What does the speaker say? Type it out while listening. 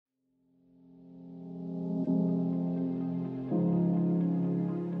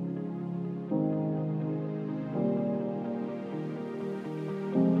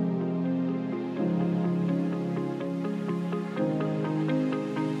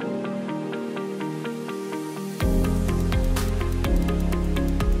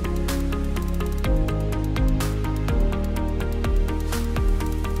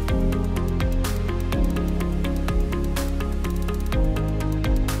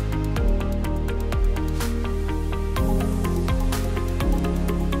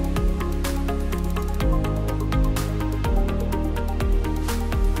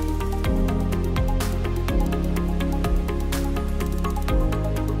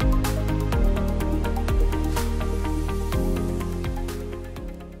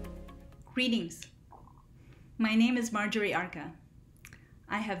Greetings. My name is Marjorie Arca.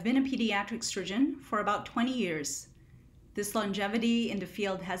 I have been a pediatric surgeon for about 20 years. This longevity in the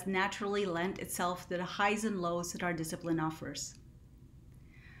field has naturally lent itself to the highs and lows that our discipline offers.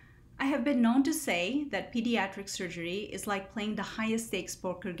 I have been known to say that pediatric surgery is like playing the highest stakes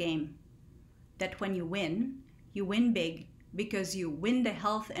poker game. That when you win big because you win the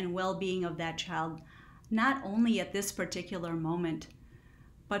health and well-being of that child, not only at this particular moment,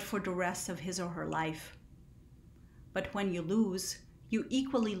 but for the rest of his or her life. But when you lose, you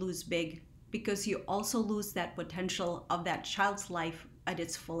equally lose big because you also lose that potential of that child's life at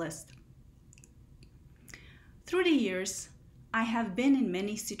its fullest. Through the years, I have been in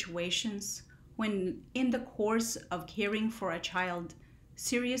many situations when in the course of caring for a child,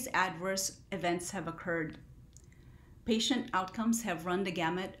 serious adverse events have occurred. Patient outcomes have run the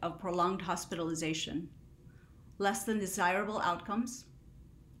gamut of prolonged hospitalization, less than desirable outcomes,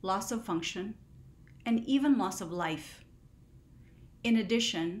 loss of function, and even loss of life. In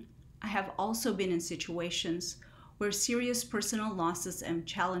addition, I have also been in situations where serious personal losses and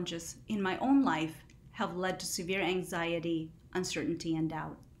challenges in my own life have led to severe anxiety, uncertainty, and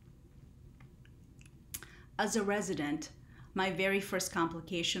doubt. As a resident, my very first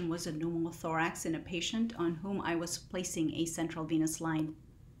complication was a pneumothorax in a patient on whom I was placing a central venous line.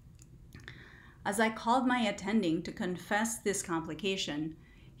 As I called my attending to confess this complication,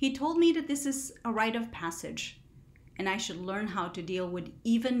 he told me that this is a rite of passage, and I should learn how to deal with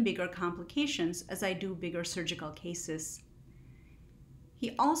even bigger complications as I do bigger surgical cases.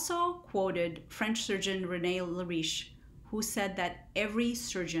 He also quoted French surgeon René Lariche, who said that every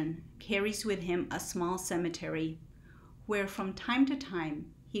surgeon carries with him a small cemetery where from time to time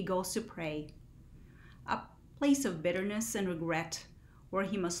he goes to pray, a place of bitterness and regret where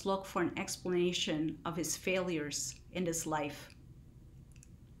he must look for an explanation of his failures in this life.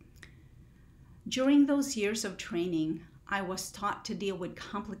 During those years of training, I was taught to deal with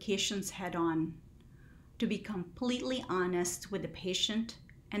complications head-on, to be completely honest with the patient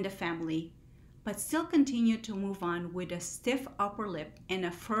and the family, but still continue to move on with a stiff upper lip and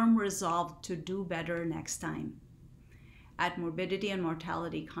a firm resolve to do better next time. At Morbidity and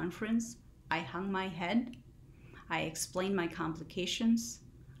Mortality Conference, I hung my head, I explained my complications,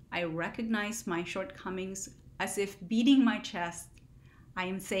 I recognized my shortcomings as if beating my chest, I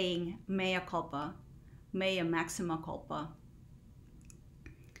am saying mea culpa, mea maxima culpa.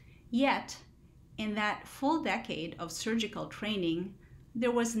 Yet, in that full decade of surgical training,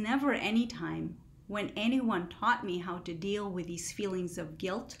 there was never any time when anyone taught me how to deal with these feelings of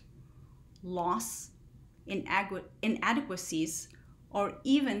guilt, loss, inadequacies, or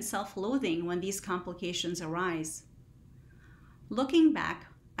even self-loathing when these complications arise. Looking back,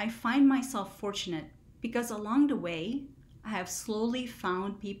 I find myself fortunate because along the way, I have slowly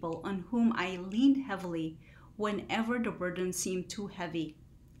found people on whom I leaned heavily whenever the burden seemed too heavy.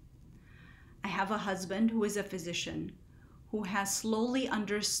 I have a husband who is a physician, who has slowly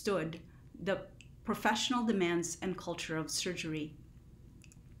understood the professional demands and culture of surgery.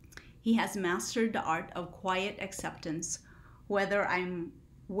 He has mastered the art of quiet acceptance, whether I'm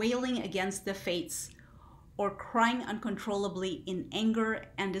wailing against the fates or crying uncontrollably in anger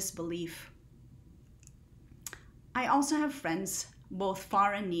and disbelief. I also have friends, both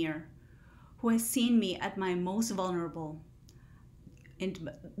far and near, who have seen me at my most vulnerable, in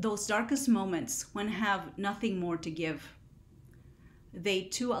those darkest moments when I have nothing more to give. They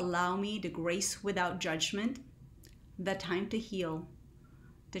too allow me the grace without judgment, the time to heal,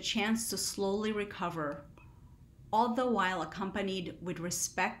 the chance to slowly recover, all the while accompanied with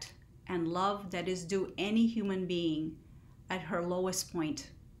respect and love that is due any human being at her lowest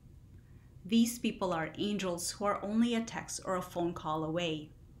point. These people are angels who are only a text or a phone call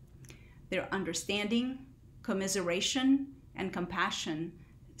away. Their understanding, commiseration, and compassion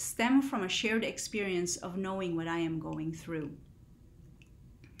stem from a shared experience of knowing what I am going through.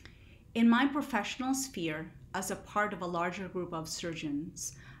 In my professional sphere, as a part of a larger group of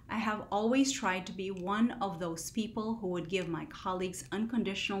surgeons, I have always tried to be one of those people who would give my colleagues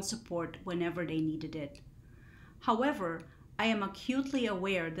unconditional support whenever they needed it. However, I am acutely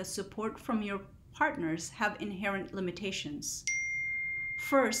aware that support from your partners have inherent limitations.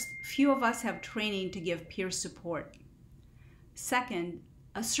 First, few of us have training to give peer support. Second,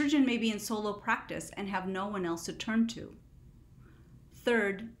 a surgeon may be in solo practice and have no one else to turn to.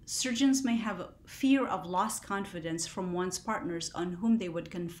 Third, surgeons may have a fear of lost confidence from one's partners on whom they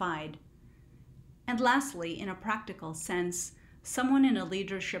would confide. And lastly, in a practical sense, someone in a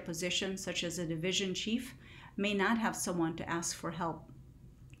leadership position, such as a division chief, may not have someone to ask for help.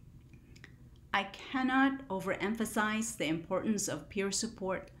 I cannot overemphasize the importance of peer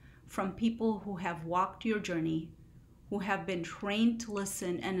support from people who have walked your journey, who have been trained to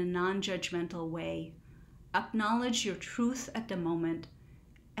listen in a non-judgmental way, acknowledge your truth at the moment,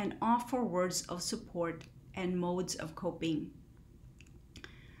 and offer words of support and modes of coping.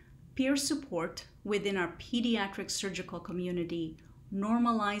 Peer support within our pediatric surgical community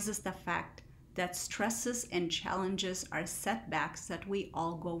normalizes the fact that stresses and challenges are setbacks that we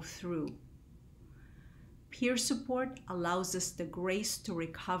all go through. Peer support allows us the grace to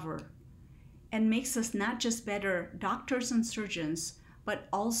recover and makes us not just better doctors and surgeons, but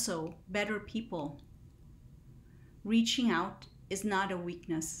also better people. Reaching out is not a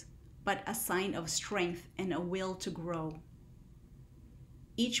weakness, but a sign of strength and a will to grow.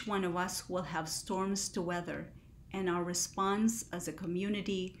 Each one of us will have storms to weather, and our response as a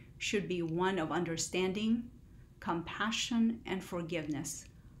community should be one of understanding, compassion, and forgiveness,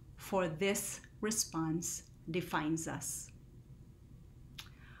 for this response defines us.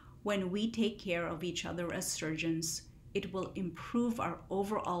 When we take care of each other as surgeons, it will improve our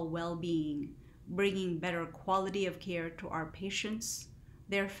overall well-being, bringing better quality of care to our patients,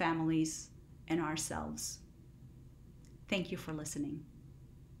 their families, and ourselves. Thank you for listening.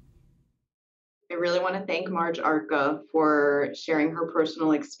 I really want to thank Marge Arca for sharing her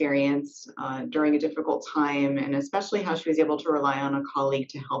personal experience during a difficult time, and especially how she was able to rely on a colleague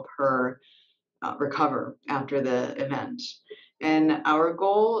to help her recover after the event. And our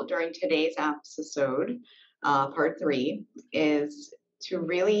goal during today's APSAsode, part 3, is to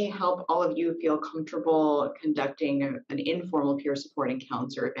really help all of you feel comfortable conducting an informal peer support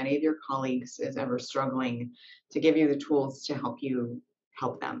encounter if any of your colleagues is ever struggling, to give you the tools to help you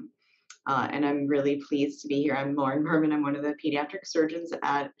help them. And I'm really pleased to be here. I'm Lauren Berman. I'm one of the pediatric surgeons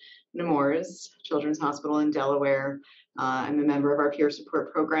at Nemours Children's Hospital in Delaware. I'm a member of our peer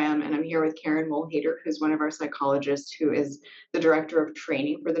support program, and I'm here with Karen Mulhater, who's one of our psychologists who is the director of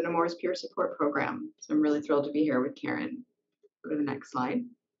training for the Nemours peer support program. So I'm really thrilled to be here with Karen. Go to the next slide.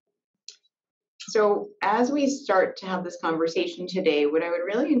 So as we start to have this conversation today, what I would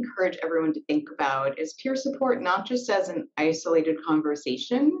really encourage everyone to think about is peer support not just as an isolated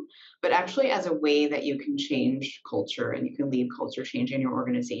conversation, but actually as a way that you can change culture and you can lead culture change in your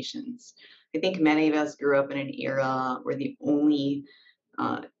organizations. I think many of us grew up in an era where the only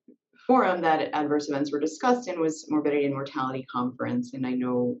forum that adverse events were discussed in was Morbidity and Mortality Conference, and I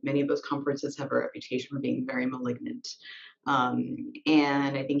know many of those conferences have a reputation for being very malignant.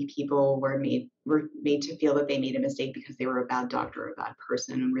 And I think people were made to feel that they made a mistake because they were a bad doctor or a bad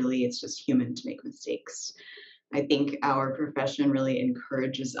person, and really it's just human to make mistakes. I think our profession really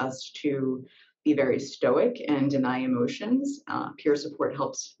encourages us to be very stoic and deny emotions. Peer support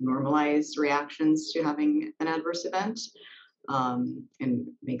helps normalize reactions to having an adverse event, and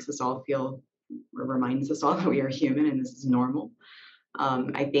makes us all feel, or reminds us all that we are human and this is normal.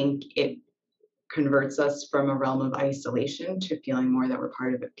 I think it converts us from a realm of isolation to feeling more that we're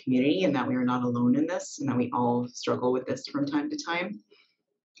part of a community and that we are not alone in this and that we all struggle with this from time to time.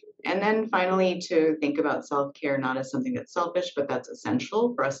 And then finally, to think about self-care not as something that's selfish, but that's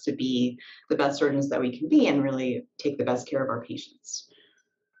essential for us to be the best surgeons that we can be and really take the best care of our patients.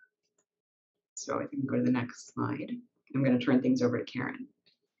 So I think go to the next slide. I'm going to turn things over to Karen.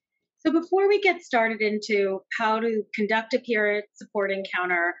 So before we get started into how to conduct a peer support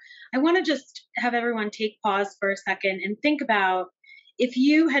encounter, I want to just have everyone take pause for a second and think about if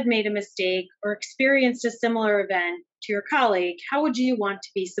you had made a mistake or experienced a similar event to your colleague, how would you want to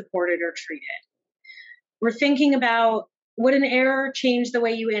be supported or treated? We're thinking about, would an error change the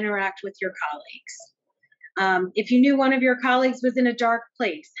way you interact with your colleagues? If you knew one of your colleagues was in a dark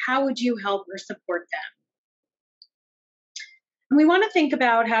place, how would you help or support them? And we want to think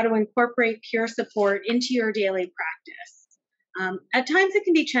about how to incorporate peer support into your daily practice. At times it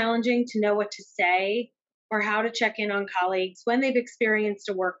can be challenging to know what to say or how to check in on colleagues when they've experienced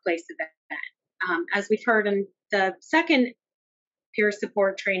a workplace event. As we've heard in the second peer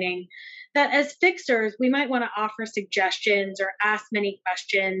support training, that as fixers, we might want to offer suggestions or ask many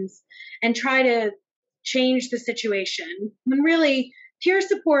questions and try to change the situation. When really, peer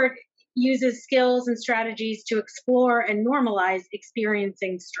support uses skills and strategies to explore and normalize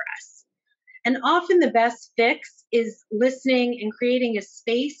experiencing stress. And often the best fix is listening and creating a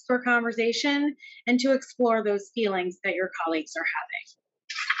space for conversation and to explore those feelings that your colleagues are having.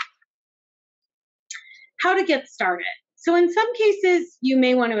 How to get started. So in some cases, you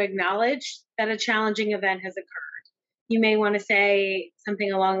may want to acknowledge that a challenging event has occurred. You may want to say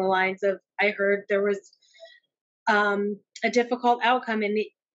something along the lines of, I heard there was a difficult outcome in the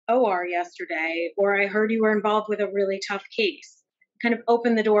OR yesterday, or I heard you were involved with a really tough case. Kind of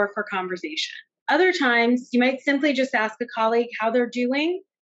open the door for conversation. Other times, you might simply just ask a colleague how they're doing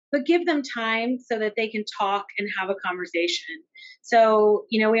but give them time so that they can talk and have a conversation. So,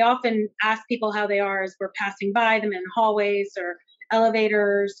 we often ask people how they are as we're passing by them in hallways or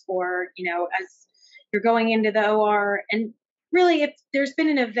elevators, or, as you're going into the OR. And really, if there's been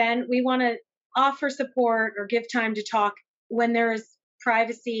an event, we want to offer support or give time to talk when there's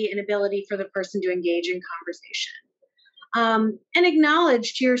privacy and ability for the person to engage in conversation. And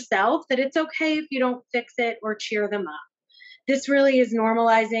acknowledge to yourself that it's okay if you don't fix it or cheer them up. This really is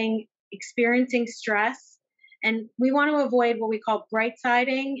normalizing experiencing stress. And we want to avoid what we call bright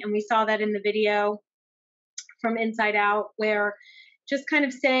siding. And we saw that in the video from Inside Out, where just kind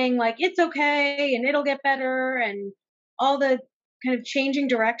of saying like, it's okay and it'll get better, and all the kind of changing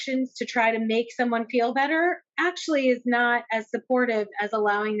directions to try to make someone feel better actually is not as supportive as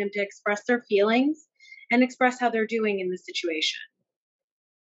allowing them to express their feelings and express how they're doing in the situation.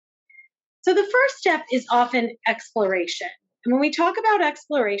 So the first step is often exploration. And when we talk about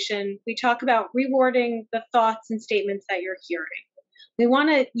exploration, we talk about rewarding the thoughts and statements that you're hearing. We want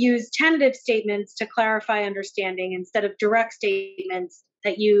to use tentative statements to clarify understanding instead of direct statements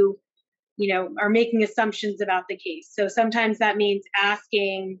that you are making assumptions about the case. So sometimes that means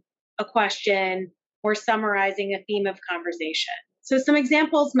asking a question or summarizing a theme of conversation. So some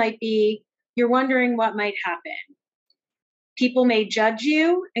examples might be, you're wondering what might happen. People may judge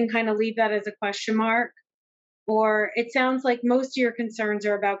you and kind of leave that as a question mark. Or it sounds like most of your concerns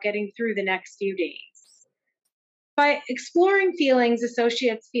are about getting through the next few days. By exploring feelings,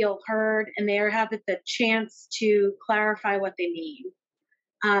 associates feel heard and they have the chance to clarify what they mean.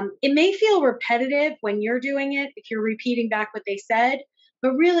 It may feel repetitive when you're doing it, if you're repeating back what they said,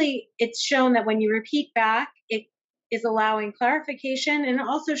 but really it's shown that when you repeat back, it is allowing clarification, and it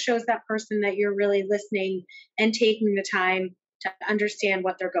also shows that person that you're really listening and taking the time to understand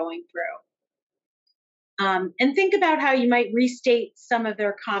what they're going through. And think about how you might restate some of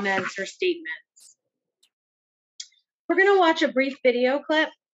their comments or statements. We're going to watch a brief video clip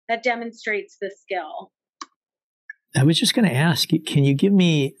that demonstrates this skill. I was just going to ask, can you give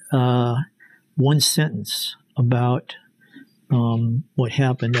me one sentence about what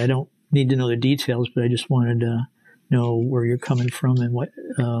happened? I don't need to know the details, but I just wanted to know where you're coming from and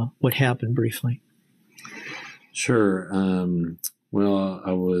what happened briefly. Sure. Well,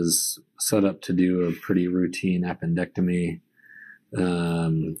 I was set up to do a pretty routine appendectomy.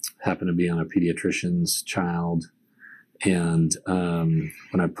 Happened to be on a pediatrician's child. And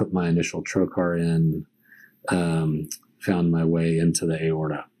when I put my initial trocar in, found my way into the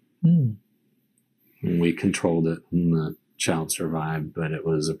aorta. And we controlled it, and the child survived, but it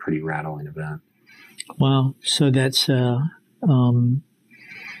was a pretty rattling event. Wow. So that's that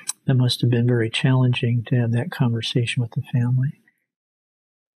must have been very challenging to have that conversation with the family.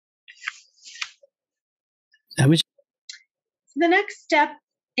 The next step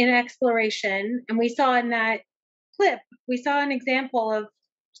in exploration, and we saw in that clip, we saw an example of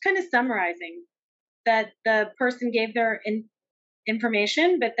kind of summarizing that the person gave their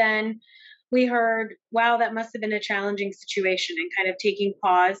information, but then we heard, wow, that must have been a challenging situation, and kind of taking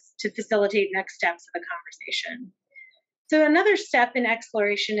pause to facilitate next steps of the conversation. So another step in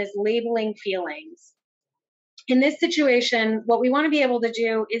exploration is labeling feelings. In this situation, what we want to be able to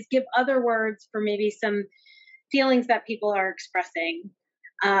do is give other words for maybe some feelings that people are expressing.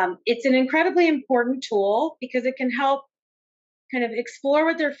 It's an incredibly important tool because it can help kind of explore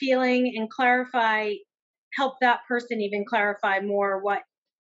what they're feeling and help that person even clarify more what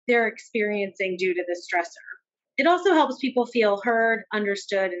they're experiencing due to the stressor. It also helps people feel heard,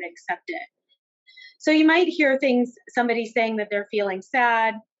 understood, and accepted. So you might hear somebody saying that they're feeling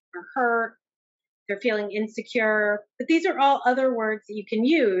sad or hurt, they're feeling insecure, but these are all other words that you can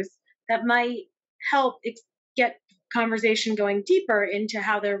use that might help get conversation going deeper into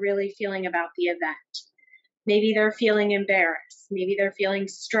how they're really feeling about the event. Maybe they're feeling embarrassed. Maybe they're feeling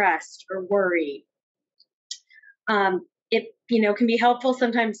stressed or worried. It can be helpful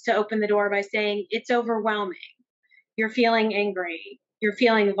sometimes to open the door by saying, it's overwhelming. You're feeling angry. You're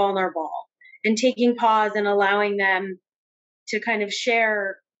feeling vulnerable. And taking pause and allowing them to kind of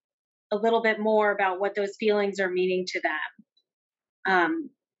share a little bit more about what those feelings are meaning to them.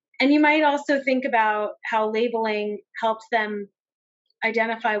 And you might also think about how labeling helps them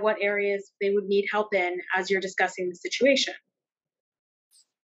identify what areas they would need help in as you're discussing the situation.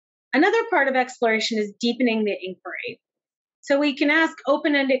 Another part of exploration is deepening the inquiry. So we can ask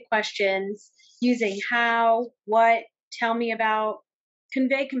open-ended questions using how, what, tell me about,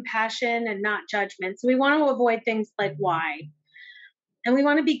 convey compassion and not judgment. So we want to avoid things like why. And we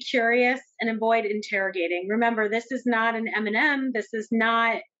want to be curious and avoid interrogating. Remember, this is not an M&M. This is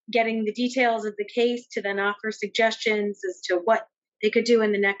not getting the details of the case to then offer suggestions as to what they could do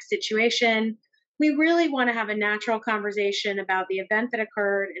in the next situation. We really want to have a natural conversation about the event that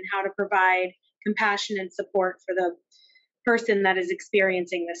occurred and how to provide compassion and support for the person that is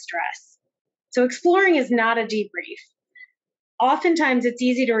experiencing the stress. So exploring is not a debrief. Oftentimes it's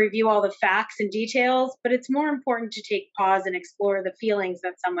easy to review all the facts and details, but it's more important to take pause and explore the feelings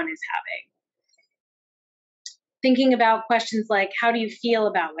that someone is having. Thinking about questions like, how do you feel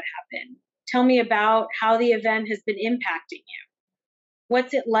about what happened? Tell me about how the event has been impacting you.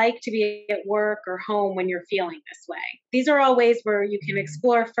 What's it like to be at work or home when you're feeling this way? These are all ways where you can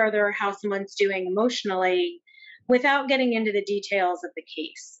explore further how someone's doing emotionally without getting into the details of the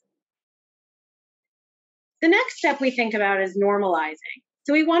case. The next step we think about is normalizing.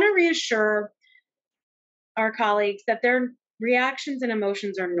 So we want to reassure our colleagues that their reactions and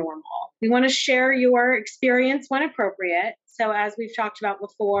emotions are normal. We want to share your experience when appropriate. So as we've talked about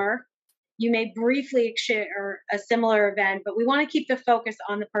before, you may briefly share a similar event, but we want to keep the focus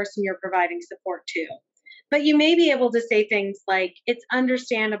on the person you're providing support to. But you may be able to say things like, it's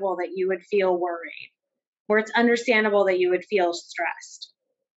understandable that you would feel worried, or it's understandable that you would feel stressed.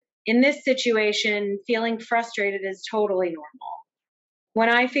 In this situation, feeling frustrated is totally normal. When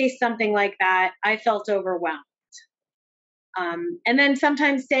I faced something like that, I felt overwhelmed. And then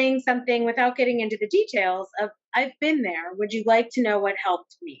sometimes saying something without getting into the details of, I've been there. Would you like to know what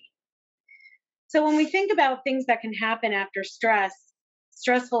helped me? So when we think about things that can happen after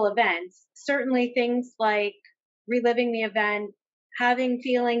stressful events, certainly things like reliving the event, having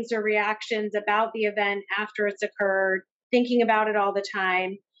feelings or reactions about the event after it's occurred, thinking about it all the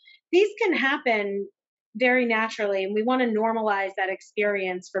time, these can happen very naturally, and we want to normalize that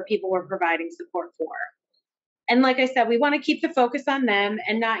experience for people we're providing support for. And like I said, we want to keep the focus on them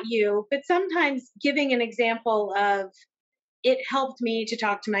and not you, but sometimes giving an example of, it helped me to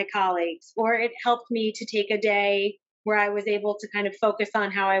talk to my colleagues, or it helped me to take a day where I was able to kind of focus on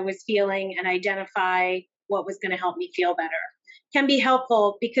how I was feeling and identify what was going to help me feel better, can be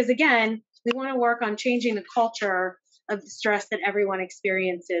helpful, because again, we want to work on changing the culture of the stress that everyone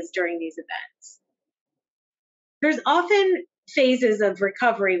experiences during these events. There's often phases of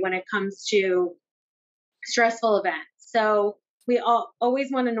recovery when it comes to stressful events. So we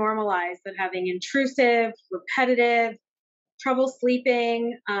always want to normalize that having intrusive, repetitive, trouble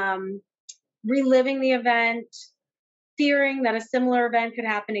sleeping, reliving the event, fearing that a similar event could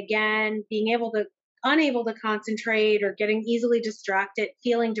happen again, being unable to concentrate or getting easily distracted,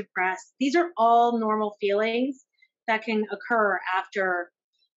 feeling depressed. These are all normal feelings that can occur after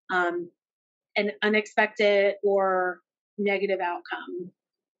an unexpected or negative outcome.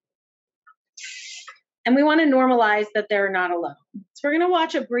 And we want to normalize that they're not alone. So we're going to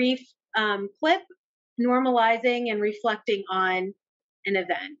watch a brief clip normalizing and reflecting on an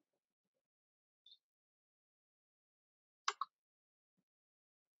event.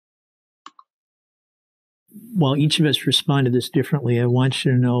 While each of us respond to this differently, I want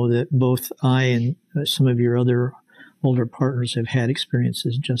you to know that both I and some of your other older partners have had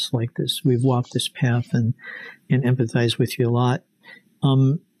experiences just like this. We've walked this path and empathize with you a lot.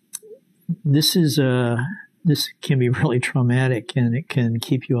 This can be really traumatic, and it can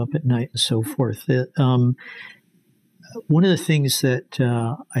keep you up at night and so forth. One of the things that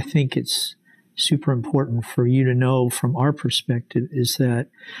I think it's super important for you to know from our perspective is that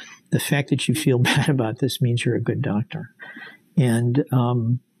the fact that you feel bad about this means you're a good doctor. And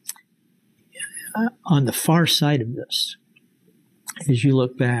on the far side of this, as you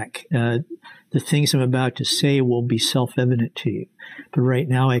look back, the things I'm about to say will be self-evident to you. But right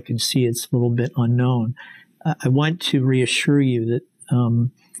now I can see it's a little bit unknown. I want to reassure you that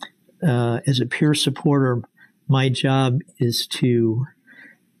as a peer supporter, my job is to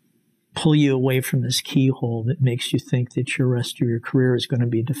pull you away from this keyhole that makes you think that your rest of your career is going to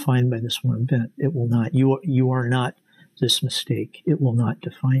be defined by this one event. It will not. You are not this mistake. It will not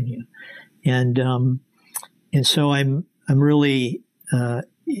define you. And so I'm really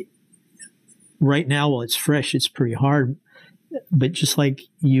right now, while it's fresh, it's pretty hard. But just like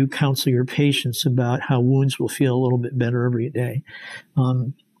you counsel your patients about how wounds will feel a little bit better every day,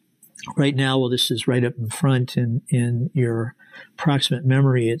 right now, while this is right up in front in your proximate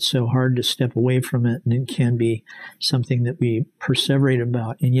memory, it's so hard to step away from it, and it can be something that we perseverate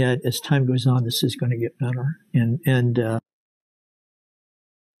about. And yet, as time goes on, this is going to get better. And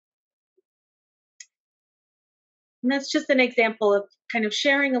that's just an example of kind of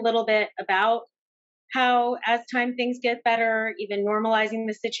sharing a little bit about how, as time things get better, even normalizing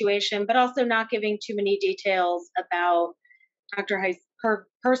the situation, but also not giving too many details about Dr. Heiss'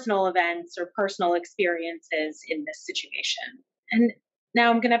 personal events or personal experiences in this situation. And now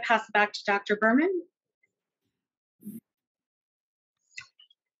I'm going to pass it back to Dr. Berman.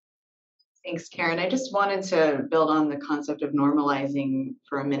 Thanks, Karen. I just wanted to build on the concept of normalizing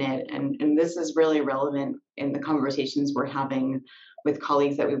for a minute. And this is really relevant in the conversations we're having with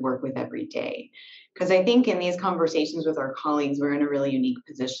colleagues that we work with every day. Because I think in these conversations with our colleagues, we're in a really unique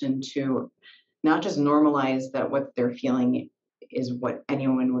position to not just normalize that what they're feeling is what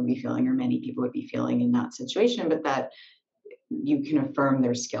anyone would be feeling or many people would be feeling in that situation, but that you can affirm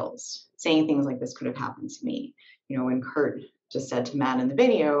their skills. Saying things like, this could have happened to me. You know, when Kurt just said to Matt in the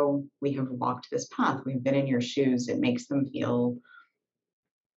video, we have walked this path, we've been in your shoes, it makes them feel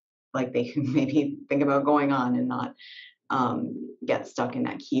like they can maybe think about going on and not get stuck in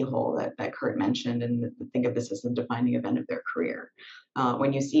that keyhole that Kurt mentioned, and think of this as the defining event of their career.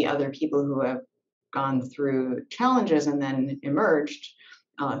 When you see other people who have gone through challenges and then emerged,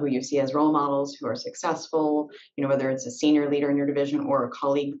 who you see as role models, who are successful, you know, whether it's a senior leader in your division or a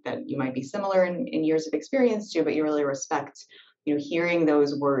colleague that you might be similar in years of experience to, but you really respect, you know, hearing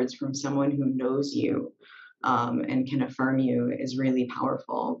those words from someone who knows you and can affirm you is really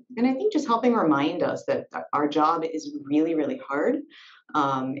powerful. And I think just helping remind us that our job is really, really hard,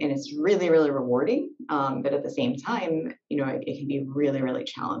 and it's really, really rewarding. But at the same time, you know, it can be really, really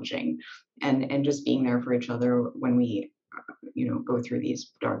challenging. And just being there for each other when we, you know, go through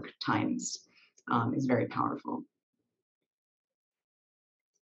these dark times is very powerful.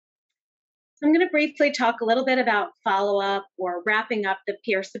 I'm going to briefly talk a little bit about follow-up or wrapping up the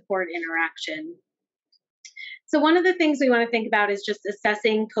peer support interaction. So one of the things we want to think about is just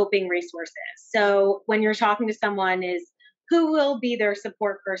assessing coping resources. So when you're talking to someone, is who will be their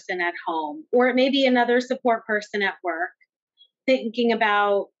support person at home, or it may be another support person at work, thinking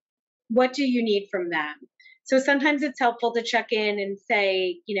about what do you need from them. So sometimes it's helpful to check in and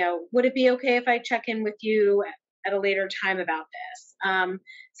say, you know, would it be okay if I check in with you at a later time about this?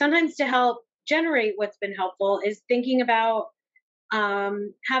 Sometimes to help generate what's been helpful is thinking about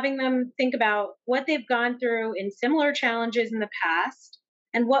having them think about what they've gone through in similar challenges in the past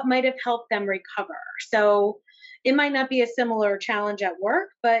and what might have helped them recover. So it might not be a similar challenge at work,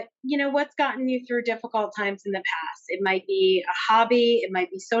 but you know, what's gotten you through difficult times in the past? It might be a hobby, it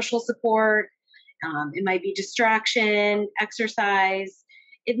might be social support, it might be distraction, exercise.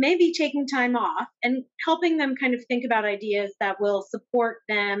 It may be taking time off and helping them kind of think about ideas that will support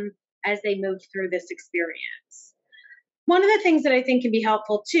them as they move through this experience. One of the things that I think can be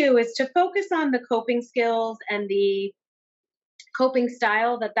helpful too is to focus on the coping skills and the coping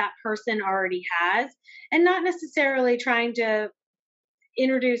style that that person already has, and not necessarily trying to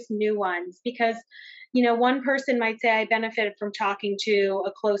introduce new ones, because you know, one person might say, I benefited from talking to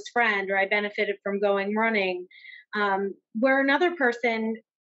a close friend, or I benefited from going running, where another person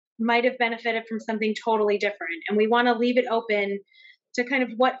might have benefited from something totally different, and we want to leave it open to kind of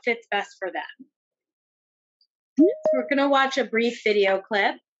what fits best for them. So we're going to watch a brief video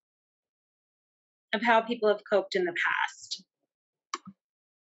clip of how people have coped in the past.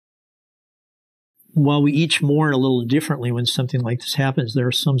 While we each mourn a little differently when something like this happens, there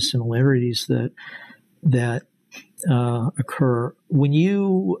are some similarities that occur. When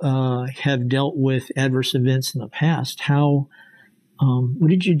you have dealt with adverse events in the past, what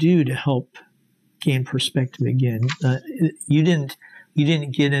did you do to help gain perspective again? You didn't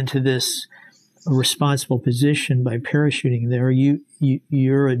get into this responsible position by parachuting there.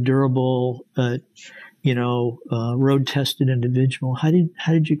 You're a durable, road tested individual. How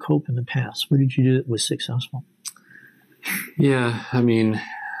did you cope in the past? What did you do that was successful? Yeah, I mean,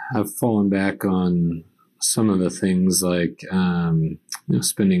 I've fallen back on some of the things like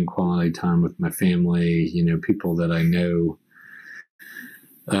spending quality time with my family. People that I know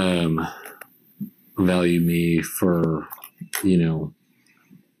value me for the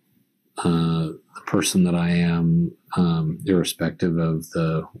person that I am, irrespective of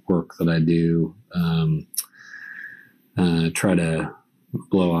the work that I do. Try to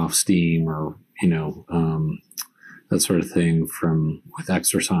blow off steam or that sort of thing with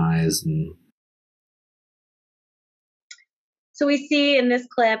exercise. And so we see in this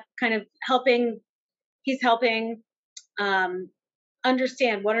clip kind of he's helping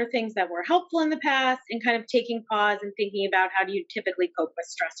understand what are things that were helpful in the past, and kind of taking pause and thinking about how do you typically cope with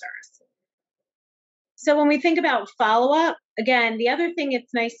stressors. So when we think about follow-up, again, the other thing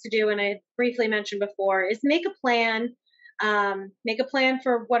it's nice to do, and I briefly mentioned before, is make a plan. Make a plan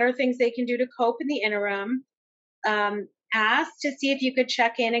for what are things they can do to cope in the interim. Ask to see if you could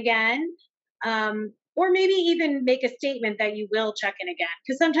check in again, or maybe even make a statement that you will check in again.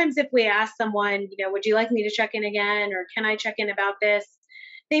 Because sometimes if we ask someone, would you like me to check in again, or can I check in about this?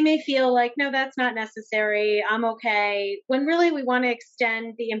 They may feel like, no, that's not necessary, I'm okay. When really we want to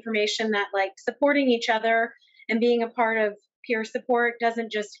extend the information that like supporting each other and being a part of peer support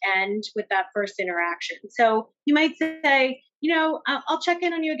doesn't just end with that first interaction. So you might say, I'll check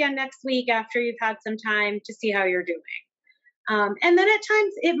in on you again next week after you've had some time to see how you're doing. And then at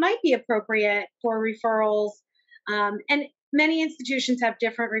times it might be appropriate for referrals. And many institutions have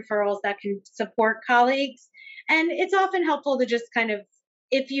different referrals that can support colleagues. And it's often helpful to just kind of,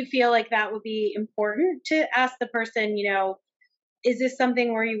 if you feel like that would be important, to ask the person, is this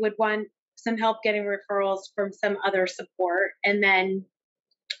something where you would want some help getting referrals from some other support? And then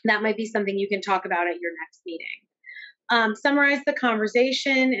that might be something you can talk about at your next meeting. Summarize the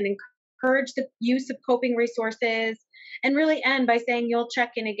conversation and encourage the use of coping resources, and really end by saying you'll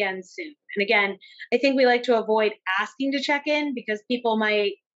check in again soon. And again, I think we like to avoid asking to check in because people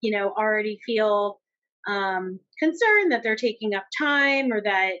might, already feel concerned that they're taking up time, or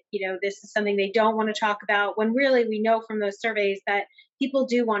that, this is something they don't want to talk about, when really we know from those surveys that people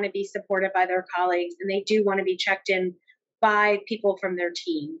do want to be supported by their colleagues, and they do want to be checked in by people from their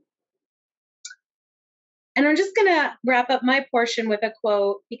team. And I'm just going to wrap up my portion with a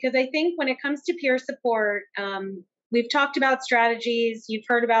quote, because I think when it comes to peer support, we've talked about strategies, you've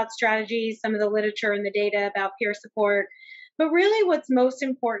heard about strategies, some of the literature and the data about peer support. But really what's most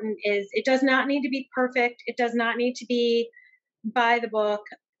important is it does not need to be perfect. It does not need to be by the book.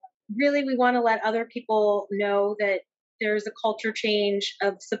 Really, we want to let other people know that there's a culture change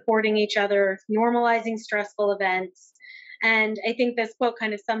of supporting each other, normalizing stressful events. And I think this quote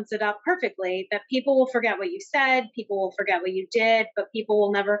kind of sums it up perfectly, that people will forget what you said, people will forget what you did, but people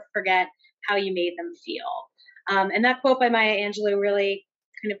will never forget how you made them feel. And that quote by Maya Angelou really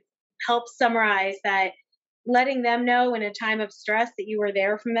kind of helps summarize that letting them know in a time of stress that you were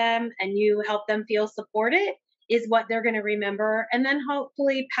there for them and you help them feel supported is what they're going to remember, and then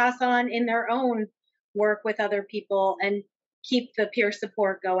hopefully pass on in their own work with other people and keep the peer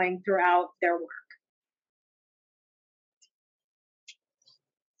support going throughout their work.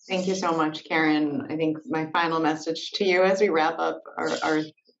 Thank you so much, Karen. I think my final message to you as we wrap up our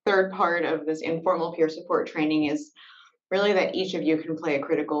third part of this informal peer support training is really that each of you can play a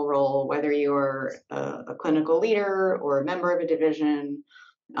critical role, whether you're a clinical leader or a member of a division,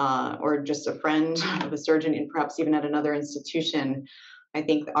 or just a friend of a surgeon, and perhaps even at another institution. I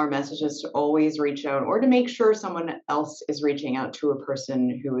think our message is to always reach out, or to make sure someone else is reaching out to a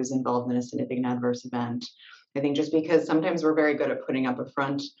person who is involved in a significant adverse event. I think just because sometimes we're very good at putting up a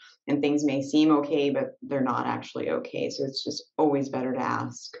front and things may seem okay, but they're not actually okay. So it's just always better to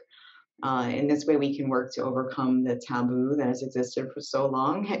ask. In this way, we can work to overcome the taboo that has existed for so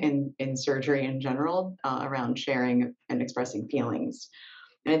long in surgery in general around sharing and expressing feelings.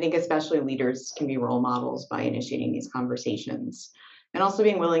 And I think especially leaders can be role models by initiating these conversations and also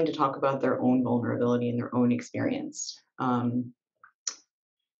being willing to talk about their own vulnerability and their own experience.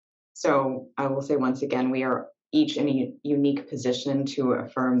 So I will say once again, we are each in a unique position to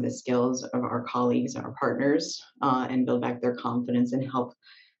affirm the skills of our colleagues and our partners and build back their confidence and help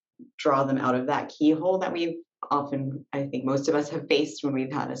draw them out of that keyhole that we've often, I think most of us have faced when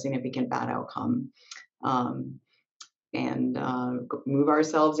we've had a significant bad outcome. And move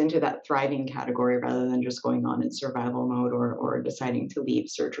ourselves into that thriving category rather than just going on in survival mode or deciding to leave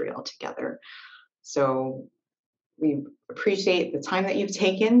surgery altogether. So we appreciate the time that you've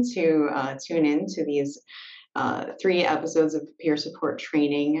taken to tune in to these 3 episodes of peer support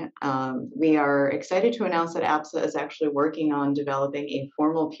training. We are excited to announce that APSA is actually working on developing a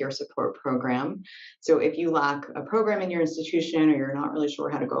formal peer support program. So if you lack a program in your institution, or you're not really sure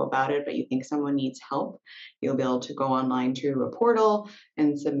how to go about it, but you think someone needs help, you'll be able to go online to a portal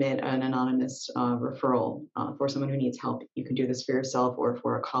and submit an anonymous referral for someone who needs help. You can do this for yourself or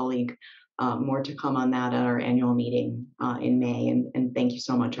for a colleague. More to come on that at our annual meeting in May. And thank you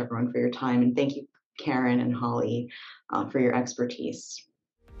so much, everyone, for your time. And thank you, Karen and Holly, for your expertise.